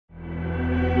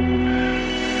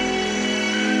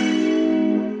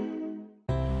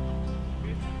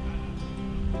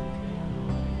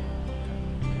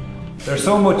There's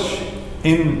so much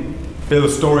in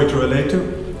Bill's story to relate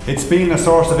to. It's been a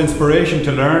source of inspiration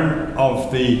to learn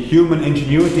of the human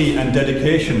ingenuity and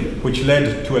dedication which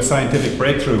led to a scientific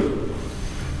breakthrough,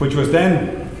 which was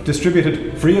then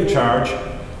distributed free of charge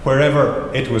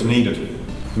wherever it was needed.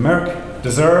 Merck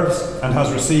deserves and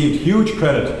has received huge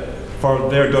credit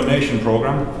for their donation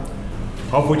programme,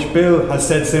 of which Bill has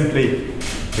said simply,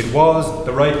 it was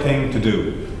the right thing to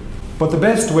do. But the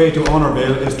best way to honour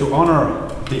Bill is to honour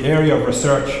the area of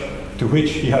research to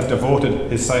which he has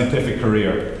devoted his scientific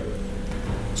career.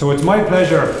 So it's my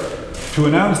pleasure to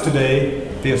announce today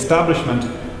the establishment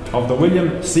of the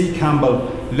William C.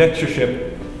 Campbell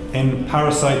Lectureship in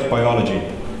Parasite Biology,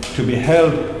 to be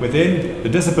held within the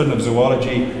discipline of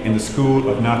zoology in the School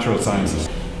of Natural Sciences.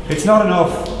 It's not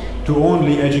enough to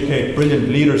only educate brilliant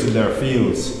leaders in their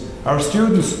fields. Our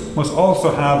students must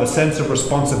also have a sense of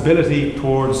responsibility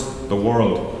towards the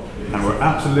world. And we're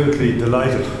absolutely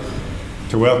delighted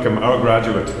to welcome our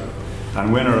graduate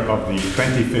and winner of the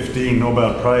 2015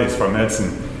 Nobel Prize for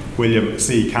Medicine, William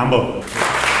C. Campbell.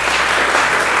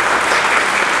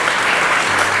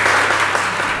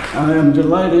 I am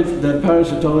delighted that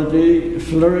parasitology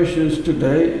flourishes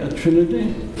today at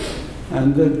Trinity,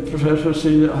 and that Professor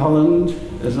C. Holland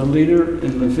is a leader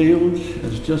in the field.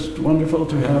 It's just wonderful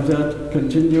to have that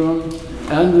continuum.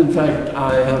 And in fact,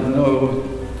 I have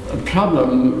no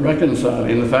problem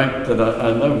reconciling the fact that I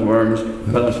love worms,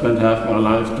 but I spent half my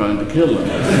life trying to kill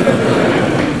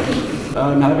them.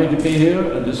 I'm happy to be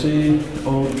here and to see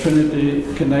old Trinity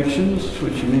connections,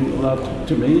 which mean a lot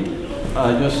to me.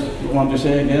 I just want to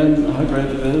say again how great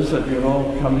it is that you've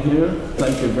all come here.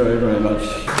 Thank you very, very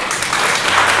much.